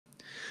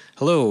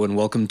Hello and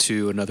welcome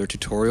to another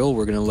tutorial.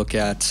 We're going to look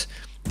at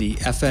the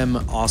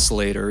FM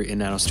oscillator in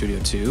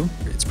Nanostudio 2.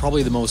 It's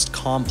probably the most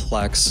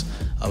complex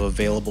of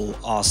available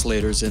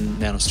oscillators in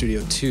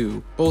Nanostudio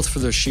 2, both for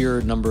the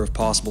sheer number of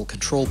possible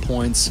control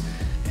points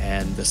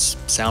and the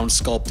sound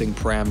sculpting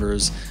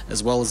parameters,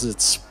 as well as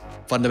its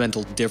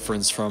fundamental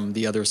difference from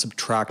the other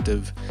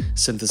subtractive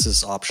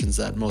synthesis options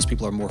that most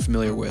people are more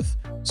familiar with.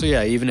 So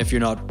yeah, even if you're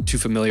not too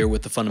familiar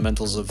with the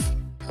fundamentals of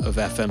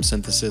FM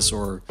synthesis,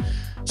 or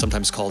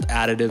sometimes called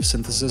additive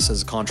synthesis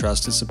as a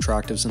contrast to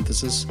subtractive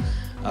synthesis,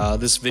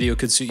 this video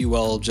could suit you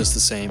well just the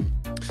same.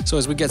 So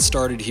as we get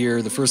started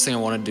here, the first thing I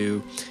want to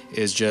do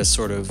is just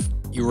sort of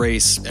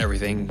erase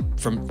everything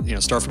from,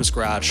 start from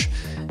scratch,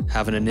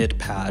 having a init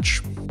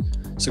patch.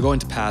 So go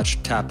into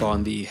patch, tap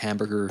on the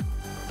hamburger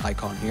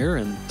icon here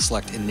and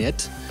select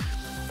init.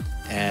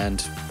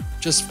 And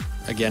just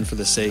again, for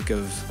the sake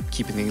of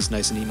keeping things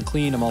nice and neat and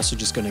clean, I'm also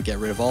just going to get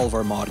rid of all of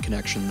our mod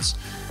connections.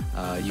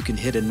 You can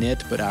hit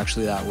init, but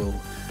actually that will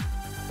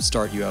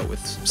start you out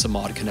with some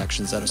mod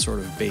connections that are sort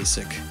of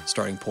basic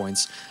starting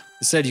points.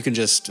 Instead, you can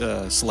just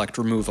select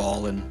remove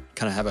all and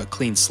kind of have a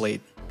clean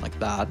slate like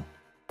that.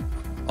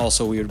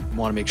 Also, we would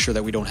want to make sure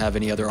that we don't have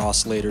any other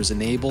oscillators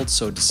enabled,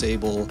 so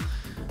disable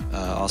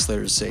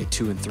oscillators, say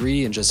 2 and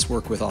 3, and just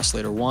work with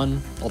oscillator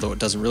 1, although it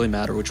doesn't really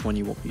matter which one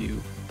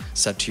you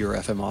set to your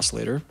FM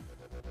oscillator.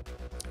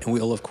 And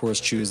we'll of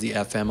course choose the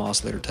FM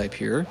oscillator type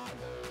here.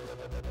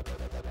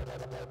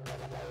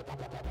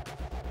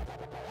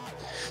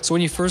 So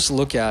when you first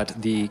look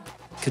at the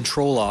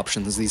control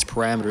options, these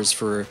parameters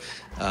for,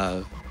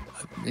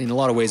 in a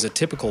lot of ways, a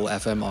typical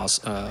FM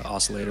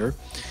oscillator,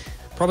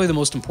 probably the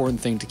most important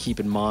thing to keep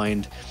in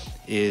mind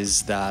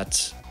is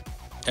that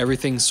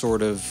everything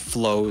sort of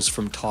flows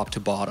from top to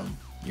bottom.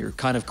 You're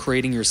kind of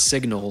creating your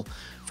signal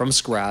from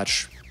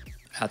scratch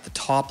at the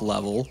top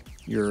level,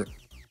 your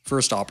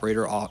first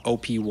operator,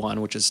 OP1,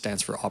 which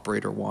stands for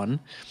operator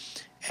 1,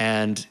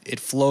 and it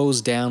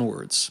flows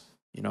downwards,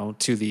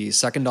 to the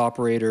second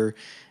operator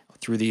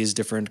through these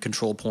different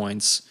control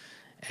points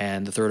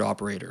and the third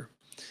operator.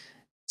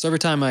 So every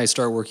time I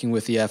start working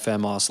with the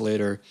FM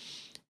oscillator,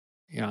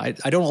 I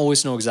don't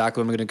always know exactly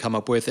what I'm going to come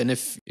up with, and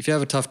if you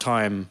have a tough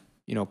time,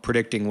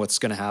 predicting what's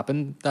going to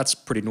happen, that's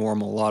pretty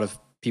normal. A lot of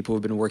people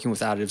who've been working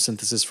with additive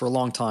synthesis for a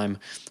long time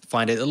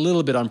find it a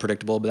little bit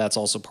unpredictable, but that's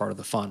also part of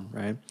the fun,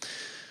 right?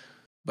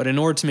 But in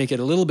order to make it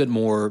a little bit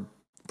more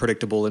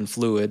predictable and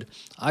fluid,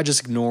 I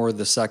just ignore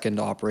the second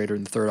operator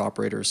and the third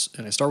operators,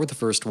 and I start with the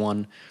first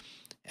one.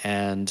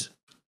 And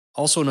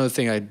also another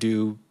thing I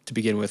do to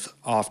begin with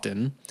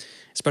often,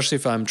 especially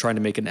if I'm trying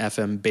to make an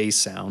FM bass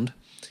sound,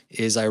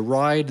 is I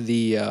ride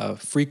the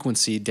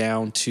frequency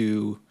down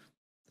to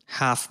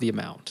half the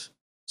amount.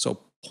 So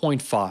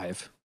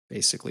 0.5,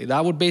 basically.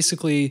 That would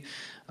basically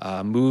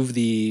move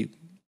the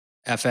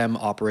FM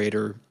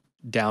operator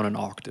down an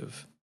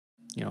octave.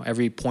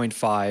 Every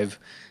 0.5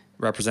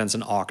 represents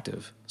an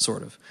octave,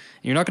 sort of.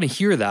 And you're not going to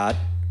hear that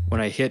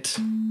when I hit.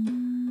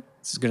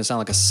 This is going to sound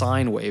like a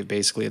sine wave,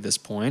 basically, at this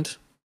point.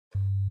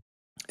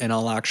 And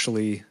I'll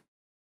actually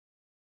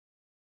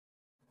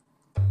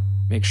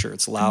make sure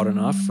it's loud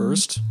enough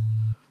first.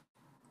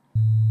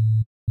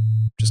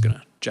 Just going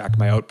to jack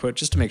my output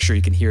just to make sure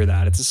you can hear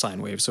that. It's a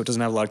sine wave, so it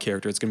doesn't have a lot of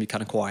character. It's going to be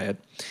kind of quiet.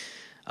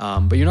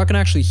 But you're not going to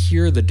actually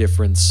hear the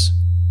difference,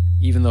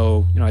 even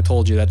though I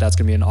told you that that's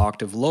going to be an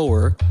octave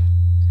lower.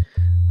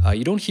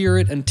 You don't hear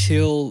it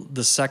until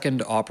the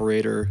second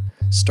operator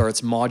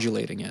starts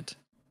modulating it.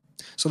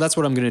 So that's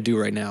what I'm going to do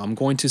right now. I'm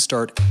going to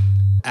start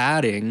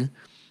adding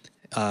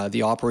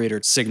the operator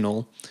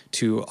signal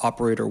to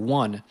operator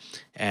 1,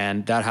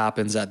 and that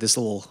happens at this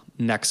little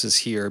nexus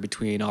here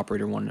between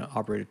operator 1 and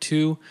operator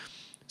 2.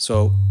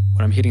 So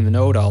when I'm hitting the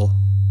note, I'll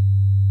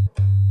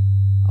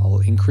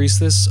increase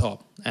this.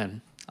 Oh,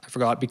 and I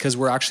forgot, because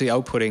we're actually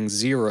outputting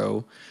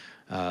 0,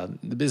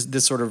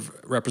 this sort of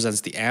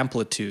represents the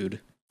amplitude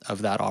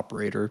of that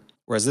operator,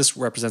 whereas this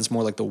represents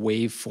more like the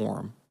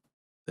waveform,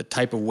 the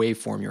type of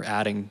waveform you're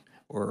adding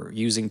or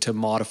using to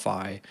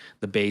modify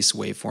the base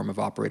waveform of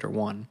operator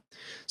 1.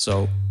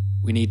 So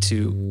we need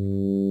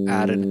to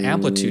add an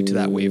amplitude to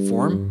that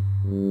waveform,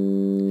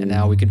 and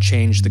now we can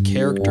change the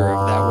character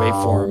of that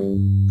waveform.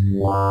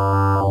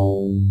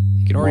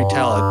 You can already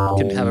tell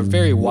it can have a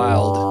very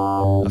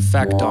wild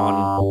effect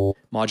on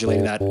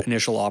modulating that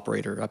initial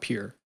operator up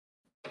here.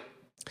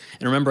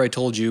 And remember, I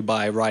told you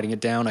by writing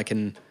it down, I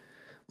can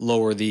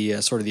lower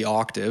the sort of the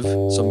octave.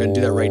 So I'm going to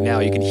do that right now.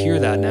 You can hear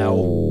that now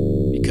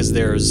because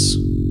there's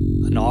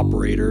an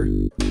operator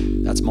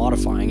that's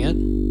modifying it.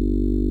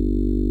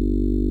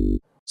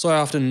 So I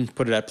often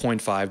put it at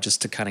 0.5 just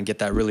to kind of get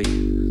that really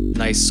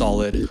nice,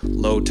 solid,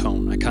 low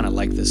tone. I kind of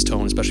like this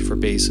tone, especially for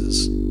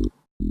basses.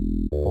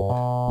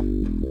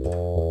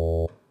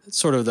 It's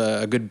sort of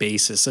a good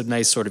basis, a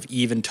nice sort of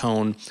even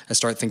tone. I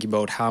start thinking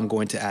about how I'm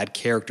going to add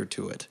character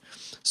to it.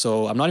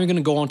 So I'm not even going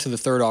to go on to the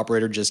third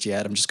operator just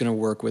yet. I'm just going to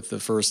work with the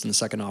first and the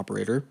second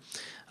operator.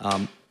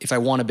 If I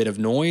want a bit of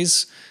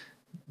noise,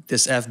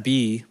 this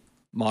FB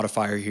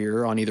modifier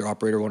here on either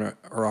operator 1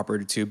 or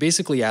operator 2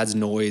 basically adds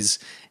noise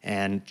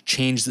and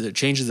changes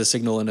the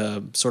signal in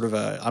a sort of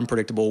a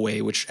unpredictable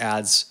way, which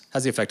has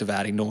the effect of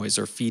adding noise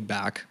or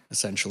feedback,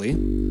 essentially.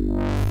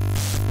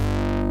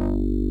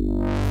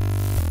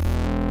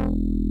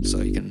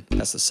 So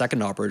that's the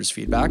second operator's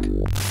feedback.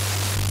 And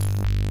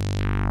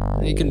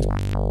you can,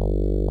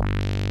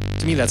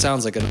 to me, that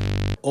sounds like an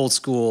old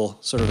school,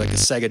 sort of like a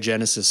Sega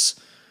Genesis,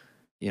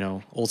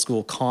 old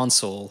school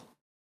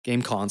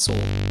game console,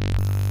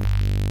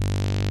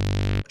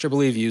 which I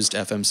believe used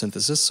FM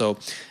synthesis. So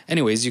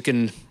anyways, you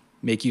can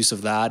make use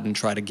of that and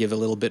try to give a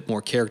little bit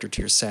more character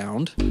to your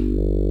sound.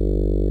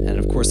 And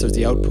of course, there's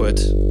the output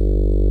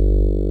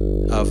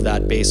of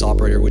that bass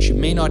operator, which you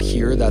may not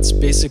hear. That's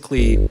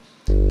basically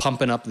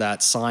pumping up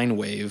that sine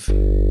wave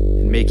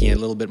and making it a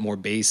little bit more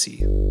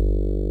bassy.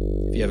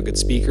 If you have a good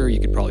speaker, you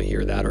could probably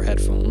hear that, or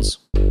headphones.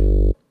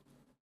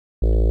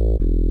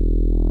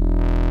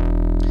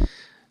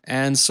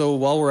 And so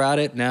while we're at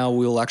it, now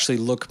we'll actually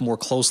look more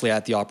closely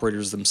at the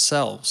operators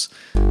themselves.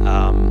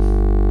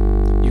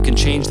 You can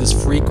change this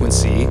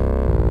frequency,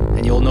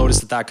 and you'll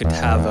notice that could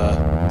have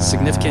a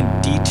significant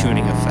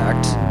detuning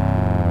effect,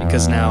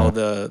 because now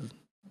the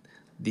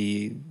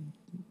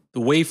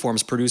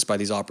waveforms produced by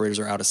these operators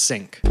are out of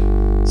sync.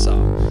 So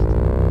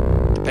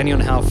depending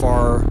on how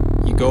far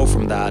you go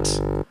from that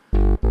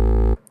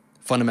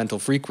fundamental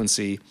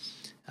frequency,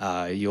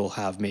 you'll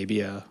have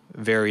maybe a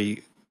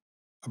very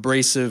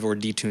abrasive or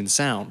detuned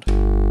sound.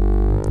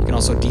 You can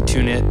also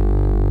detune it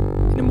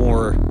in a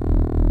more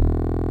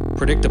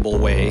predictable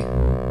way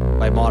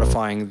by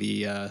modifying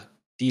the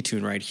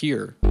detune right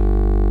here.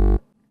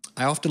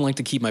 I often like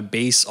to keep my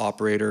bass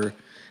operator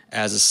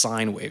as a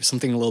sine wave,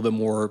 something a little bit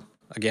more,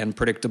 again,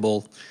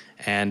 predictable,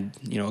 and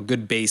a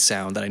good bass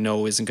sound that I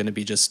know isn't going to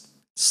be just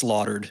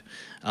slaughtered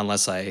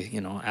unless I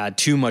add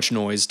too much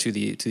noise to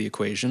the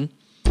equation.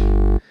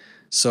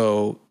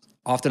 So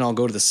often I'll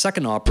go to the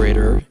second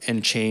operator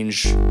and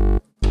change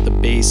the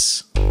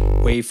bass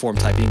waveform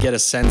type. You get a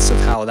sense of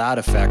how that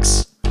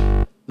affects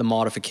the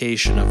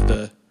modification of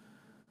the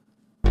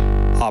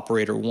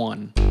operator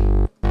 1.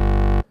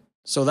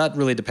 So that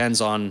really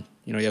depends on,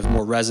 you have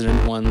more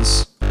resonant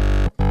ones.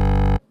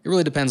 It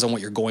really depends on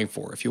what you're going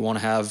for. If you want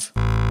to have,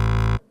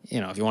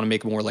 if you want to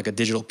make more like a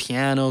digital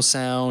piano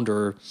sound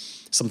or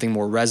something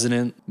more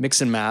resonant,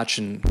 mix and match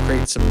and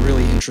create some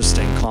really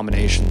interesting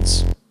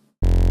combinations.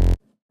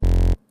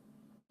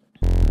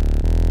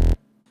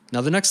 Now,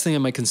 the next thing I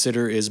might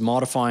consider is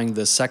modifying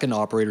the second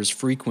operator's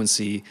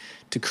frequency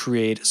to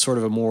create sort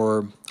of a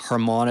more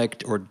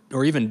harmonic or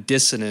even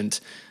dissonant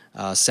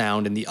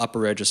sound in the upper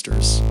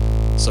registers.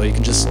 So you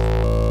can just,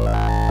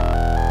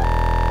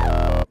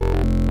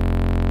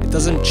 it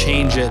doesn't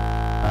change it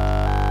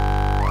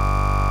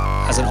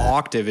as an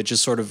octave, it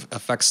just sort of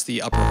affects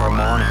the upper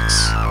harmonics.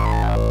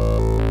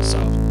 So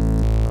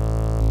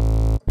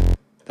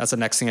that's the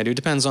next thing I do.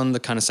 Depends on the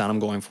kind of sound I'm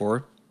going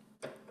for.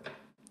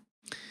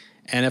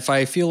 And if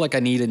I feel like I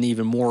need an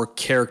even more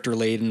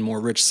character-laden, more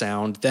rich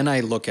sound, then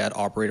I look at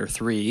operator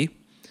 3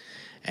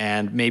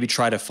 and maybe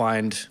try to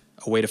find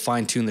a way to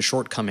fine-tune the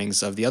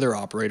shortcomings of the other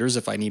operators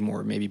if I need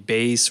more maybe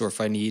bass, or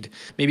if I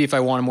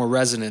want a more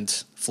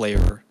resonant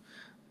flavor,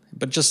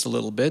 but just a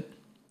little bit.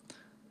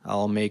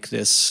 I'll make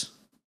this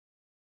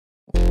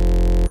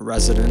a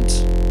resonant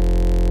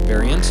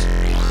variant,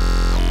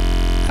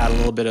 add a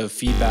little bit of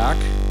feedback,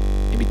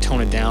 maybe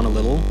tone it down a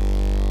little.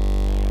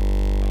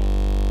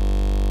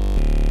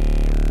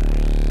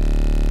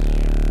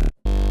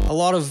 A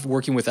lot of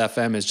working with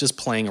FM is just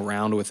playing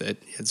around with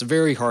it. It's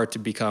very hard to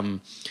become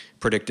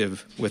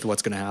predictive with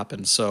what's going to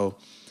happen. So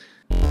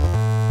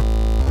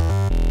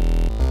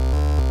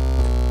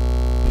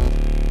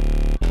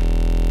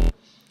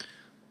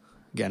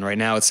again, right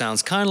now it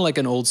sounds kind of like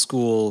an old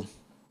school,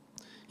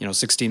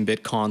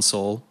 16-bit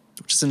console,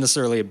 which isn't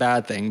necessarily a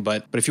bad thing,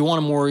 but if you want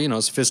a more,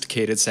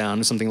 sophisticated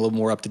sound, something a little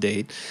more up to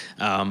date,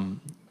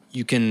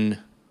 you can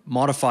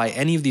modify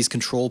any of these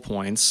control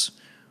points.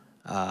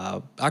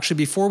 Actually,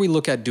 before we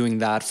look at doing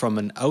that from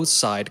an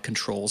outside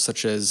control,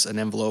 such as an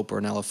envelope or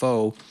an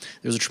LFO,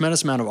 there's a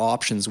tremendous amount of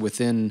options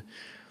within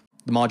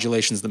the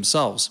modulations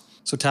themselves.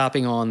 So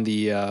tapping on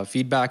the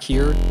feedback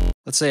here,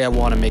 let's say I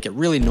want to make it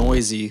really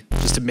noisy,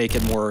 just to make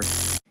it more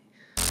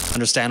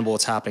understandable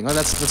what's happening. Oh,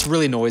 that's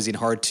really noisy and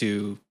hard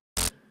to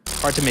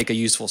make a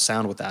useful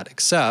sound with that.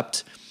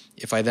 Except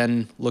if I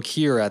then look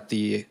here at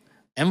the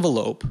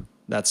envelope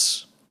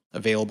that's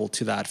available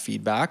to that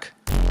feedback.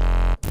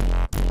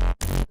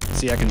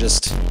 See, I can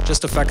just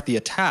affect the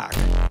attack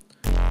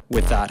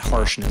with that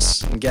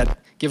harshness and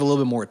give a little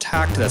bit more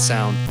attack to that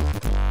sound.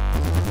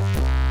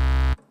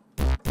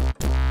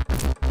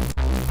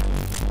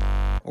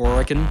 Or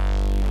I can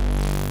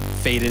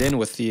fade it in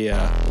with the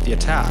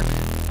attack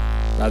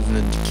rather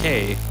than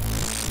decay.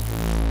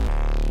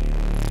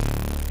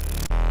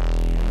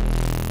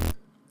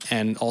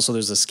 And also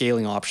there's the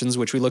scaling options,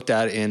 which we looked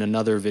at in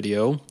another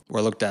video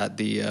where I looked at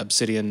the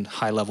Obsidian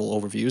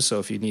high-level overview. So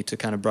if you need to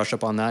kind of brush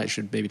up on that, you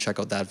should maybe check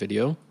out that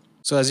video.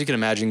 So as you can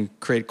imagine,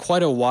 create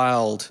quite a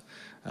wild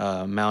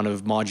amount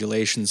of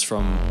modulations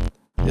from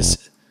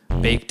this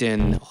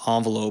baked-in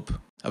envelope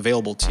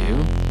available to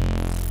you.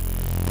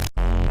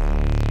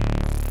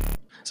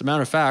 As a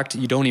matter of fact,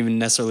 you don't even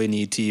necessarily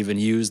need to even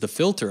use the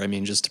filter. I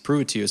mean, just to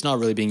prove it to you, it's not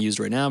really being used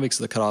right now because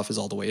the cutoff is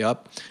all the way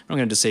up. I'm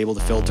going to disable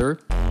the filter.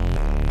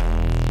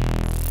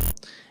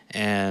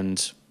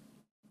 And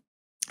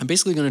I'm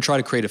basically going to try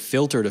to create a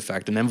filtered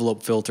effect, an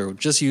envelope filter,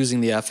 just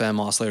using the FM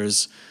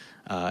oscillator's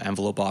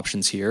envelope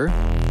options here.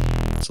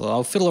 So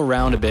I'll fiddle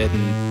around a bit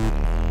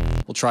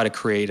and we'll try to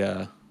create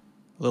a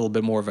little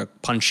bit more of a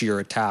punchier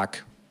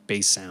attack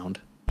bass sound.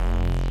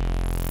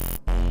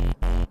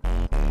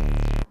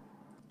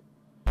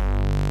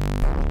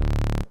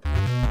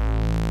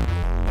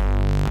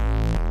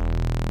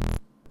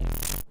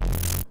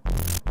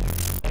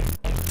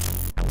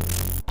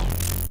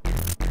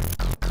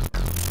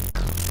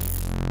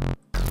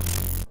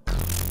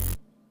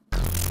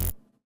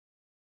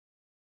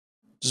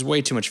 There's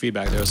way too much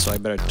feedback there, so I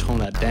better tone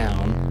that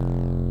down.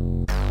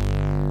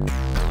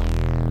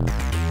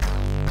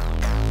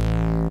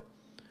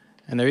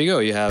 And there you go,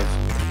 you have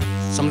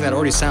something that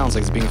already sounds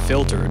like it's being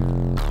filtered.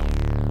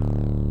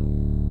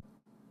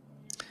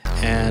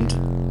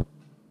 And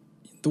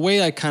the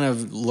way I kind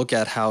of look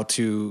at how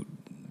to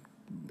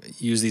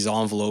use these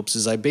envelopes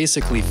is I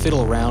basically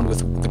fiddle around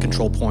with the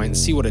control point and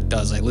see what it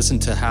does. I listen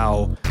to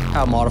how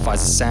it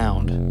modifies the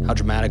sound, how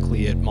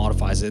dramatically it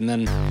modifies it, and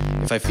then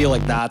if I feel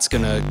like that's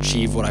gonna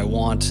achieve what I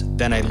want,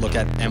 then I look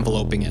at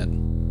enveloping it.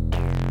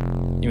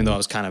 Even though I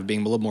was kind of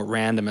being a little more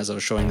random as I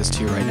was showing this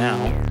to you right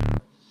now.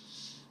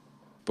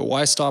 But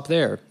why stop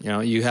there? You know,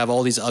 you have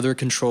all these other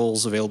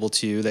controls available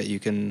to you that you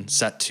can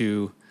set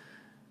to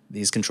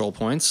these control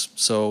points.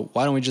 So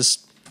why don't we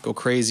just go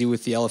crazy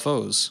with the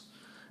LFOs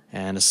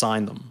and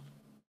assign them?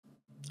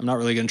 I'm not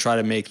really going to try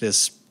to make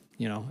this,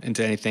 you know,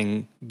 into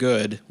anything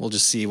good. We'll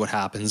just see what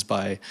happens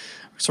by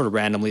sort of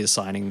randomly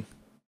assigning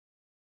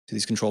to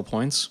these control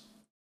points.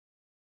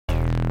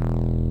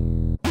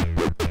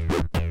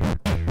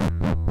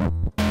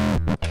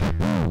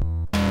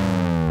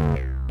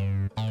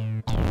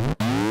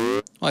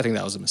 Well, I think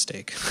that was a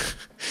mistake.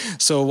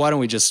 So why don't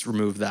we just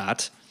remove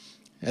that?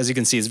 As you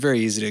can see, it's very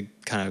easy to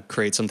kind of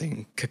create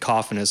something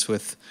cacophonous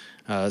with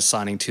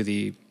assigning to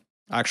the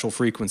actual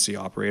frequency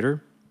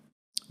operator,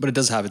 but it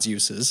does have its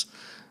uses.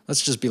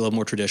 Let's just be a little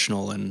more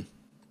traditional and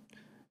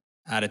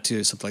add it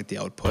to something like the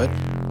output.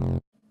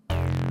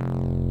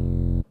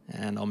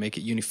 And I'll make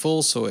it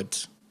unifull so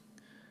it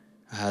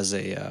has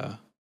a,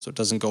 so it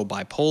doesn't go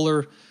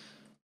bipolar.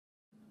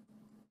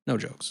 No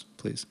jokes,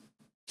 please.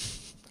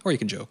 Or you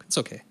can joke, it's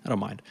okay, I don't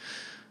mind.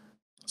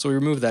 So we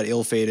remove that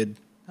ill-fated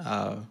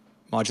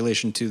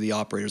modulation to the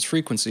operator's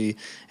frequency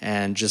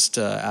and just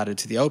add it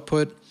to the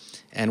output.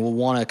 And we'll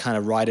want to kind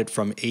of ride it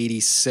from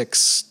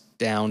 86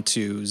 down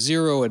to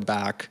 0 and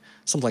back,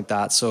 something like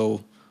that.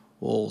 So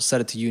we'll set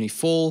it to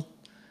unifull,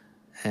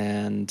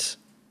 and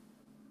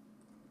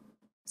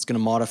it's going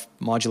to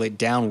modulate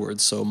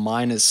downwards. So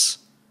minus,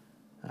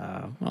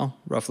 well,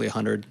 roughly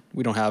 100.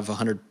 We don't have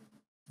 100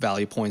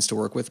 value points to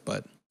work with,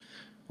 but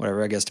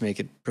whatever, I guess to make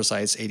it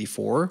precise,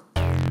 84.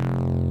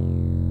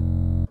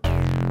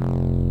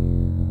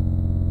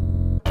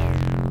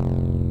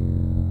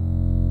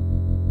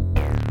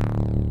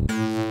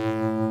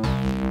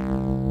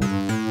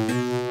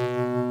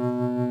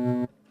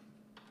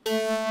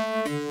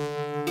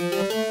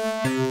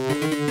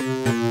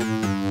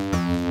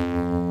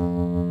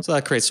 So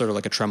that creates sort of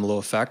like a tremolo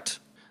effect.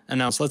 And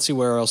now, so let's see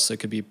where else it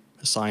could be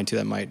assigned to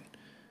that might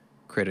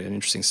create an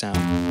interesting sound.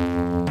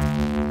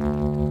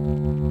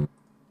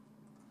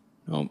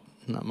 Nope,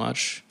 not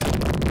much.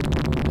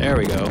 There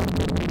we go.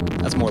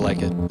 That's more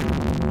like it.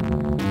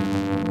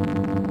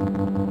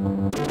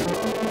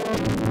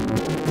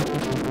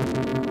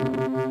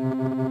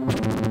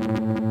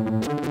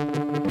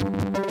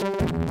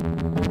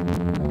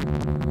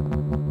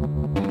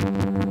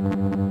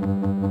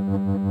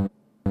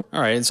 All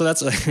right, so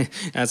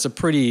that's a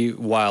pretty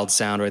wild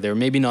sound right there.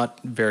 Maybe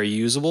not very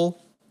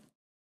usable,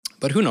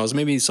 but who knows?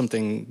 Maybe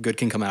something good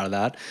can come out of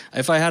that.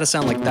 If I had a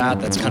sound like that,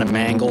 that's kind of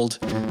mangled,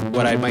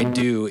 what I might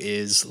do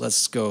is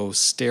let's go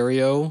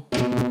stereo.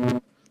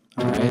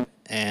 All right,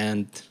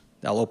 and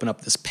I'll open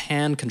up this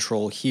pan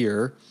control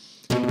here.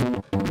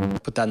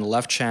 Put that in the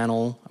left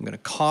channel. I'm going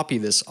to copy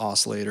this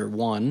oscillator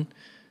 1,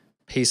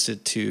 paste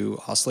it to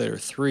oscillator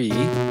 3.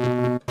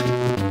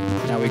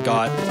 Now we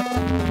got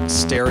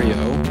stereo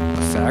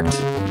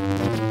effect.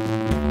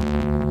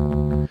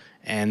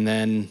 And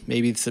then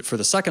maybe for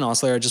the second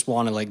oscillator, I just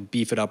want to like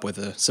beef it up with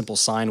a simple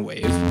sine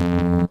wave.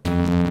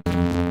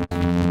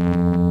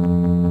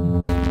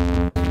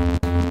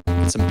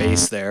 Get some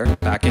bass there,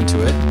 back into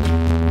it.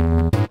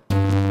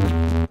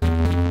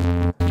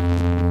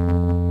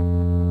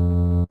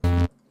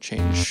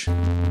 Change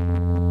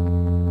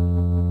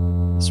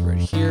this right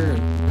here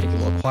and make it a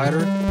little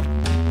quieter.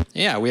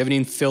 Yeah, we haven't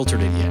even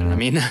filtered it yet. I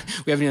mean,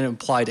 we haven't even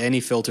applied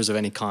any filters of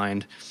any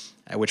kind,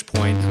 at which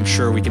point I'm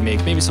sure we can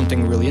make maybe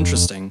something really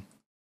interesting.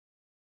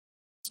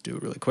 Let's do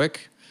it really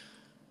quick.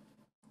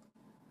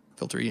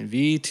 Filter E and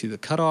V to the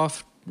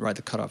cutoff, ride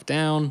the cutoff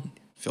down,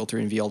 filter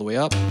E and V all the way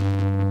up.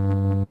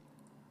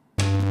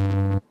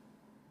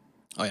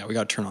 Oh yeah, we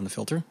got to turn on the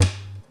filter.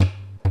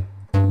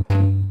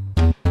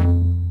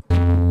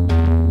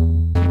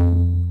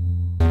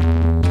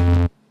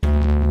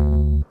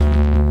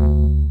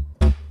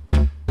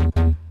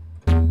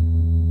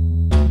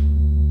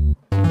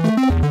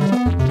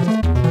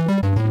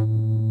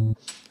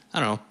 I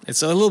don't know,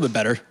 it's a little bit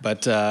better,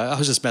 but I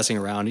was just messing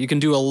around. You can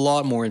do a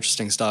lot more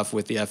interesting stuff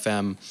with the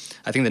FM.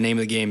 I think the name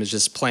of the game is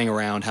just playing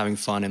around, having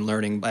fun, and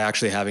learning by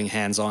actually having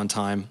hands-on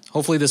time.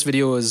 Hopefully this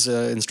video was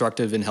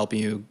instructive in helping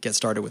you get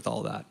started with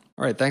all that.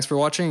 All right, thanks for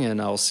watching, and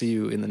I'll see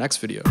you in the next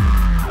video.